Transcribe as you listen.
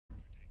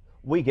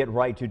We get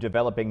right to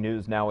developing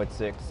news now at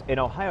 6. An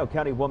Ohio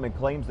County woman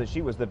claims that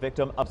she was the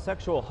victim of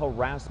sexual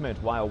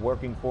harassment while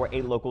working for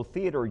a local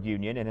theater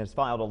union and has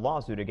filed a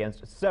lawsuit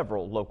against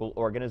several local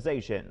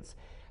organizations.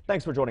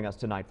 Thanks for joining us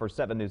tonight for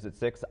 7 News at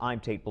 6. I'm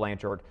Tate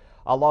Blanchard.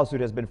 A lawsuit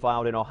has been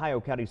filed in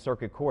Ohio County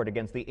Circuit Court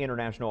against the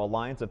International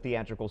Alliance of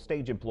Theatrical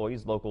Stage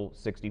Employees Local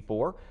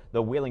 64,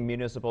 the Wheeling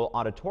Municipal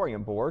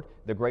Auditorium Board,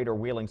 the Greater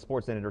Wheeling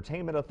Sports and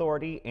Entertainment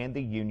Authority, and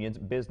the union's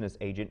business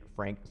agent,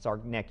 Frank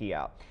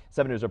Sarnecchia.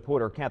 7 News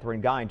reporter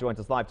Catherine Guy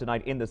joins us live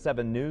tonight in the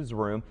 7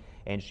 newsroom,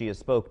 and she has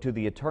spoke to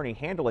the attorney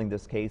handling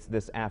this case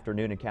this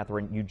afternoon. And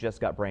Catherine, you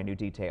just got brand new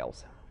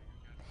details.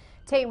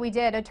 Tate, we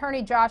did.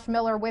 Attorney Josh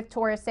Miller with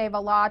Torres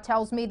Seva Law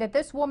tells me that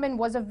this woman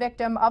was a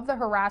victim of the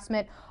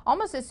harassment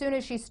almost as soon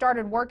as she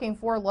started working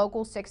for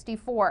Local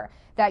 64.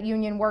 That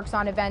union works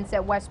on events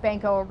at West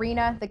Banco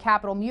Arena, the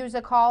Capitol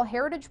Music Hall,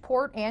 Heritage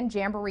Port, and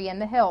Jamboree in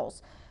the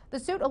Hills. The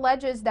suit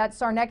alleges that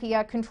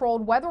Sarnecchia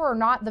controlled whether or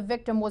not the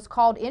victim was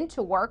called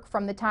into work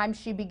from the time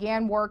she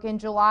began work in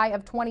July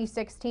of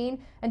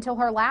 2016 until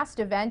her last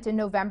event in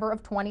November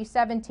of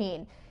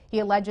 2017. He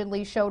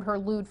allegedly showed her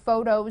lewd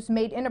photos,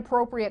 made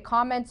inappropriate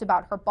comments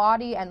about her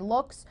body and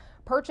looks,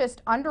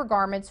 purchased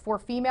undergarments for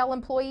female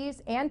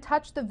employees, and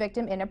touched the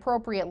victim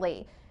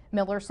inappropriately.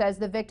 Miller says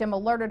the victim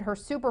alerted her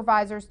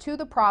supervisors to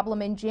the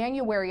problem in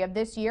January of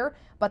this year,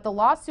 but the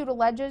lawsuit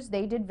alleges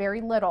they did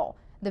very little.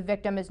 The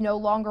victim is no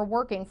longer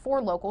working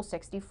for Local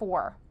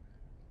 64.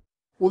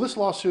 Well, this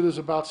lawsuit is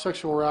about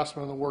sexual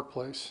harassment in the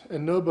workplace,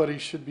 and nobody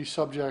should be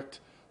subject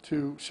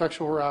to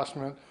sexual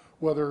harassment,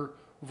 whether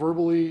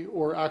verbally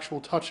or actual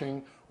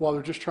touching, while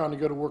they're just trying to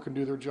go to work and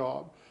do their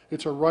job.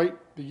 It's a right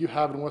that you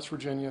have in West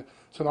Virginia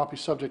to not be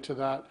subject to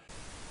that.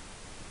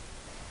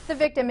 The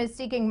victim is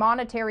seeking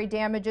monetary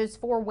damages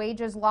for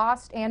wages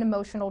lost and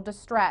emotional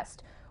distress.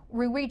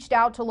 We reached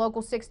out to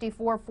Local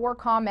 64 for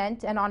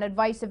comment, and on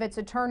advice of its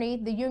attorney,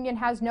 the union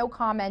has no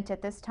comment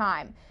at this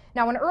time.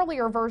 Now, an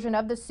earlier version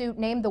of the suit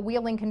named the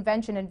Wheeling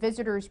Convention and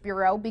Visitors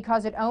Bureau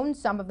because it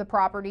owns some of the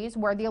properties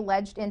where the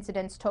alleged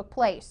incidents took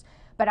place.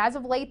 But as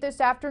of late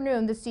this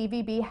afternoon, the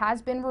CVB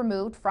has been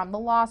removed from the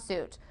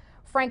lawsuit.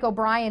 Frank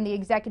O'Brien, the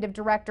executive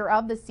director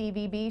of the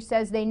CVB,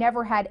 says they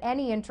never had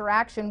any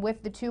interaction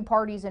with the two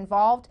parties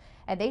involved,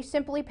 and they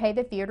simply pay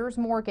the theater's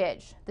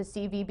mortgage. The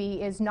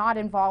CVB is not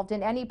involved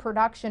in any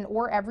production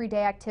or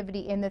everyday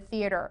activity in the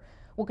theater.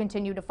 We'll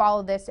continue to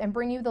follow this and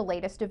bring you the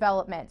latest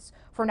developments.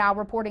 For now,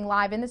 reporting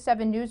live in the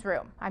 7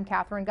 newsroom, I'm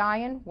Catherine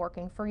Guyan,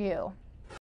 working for you.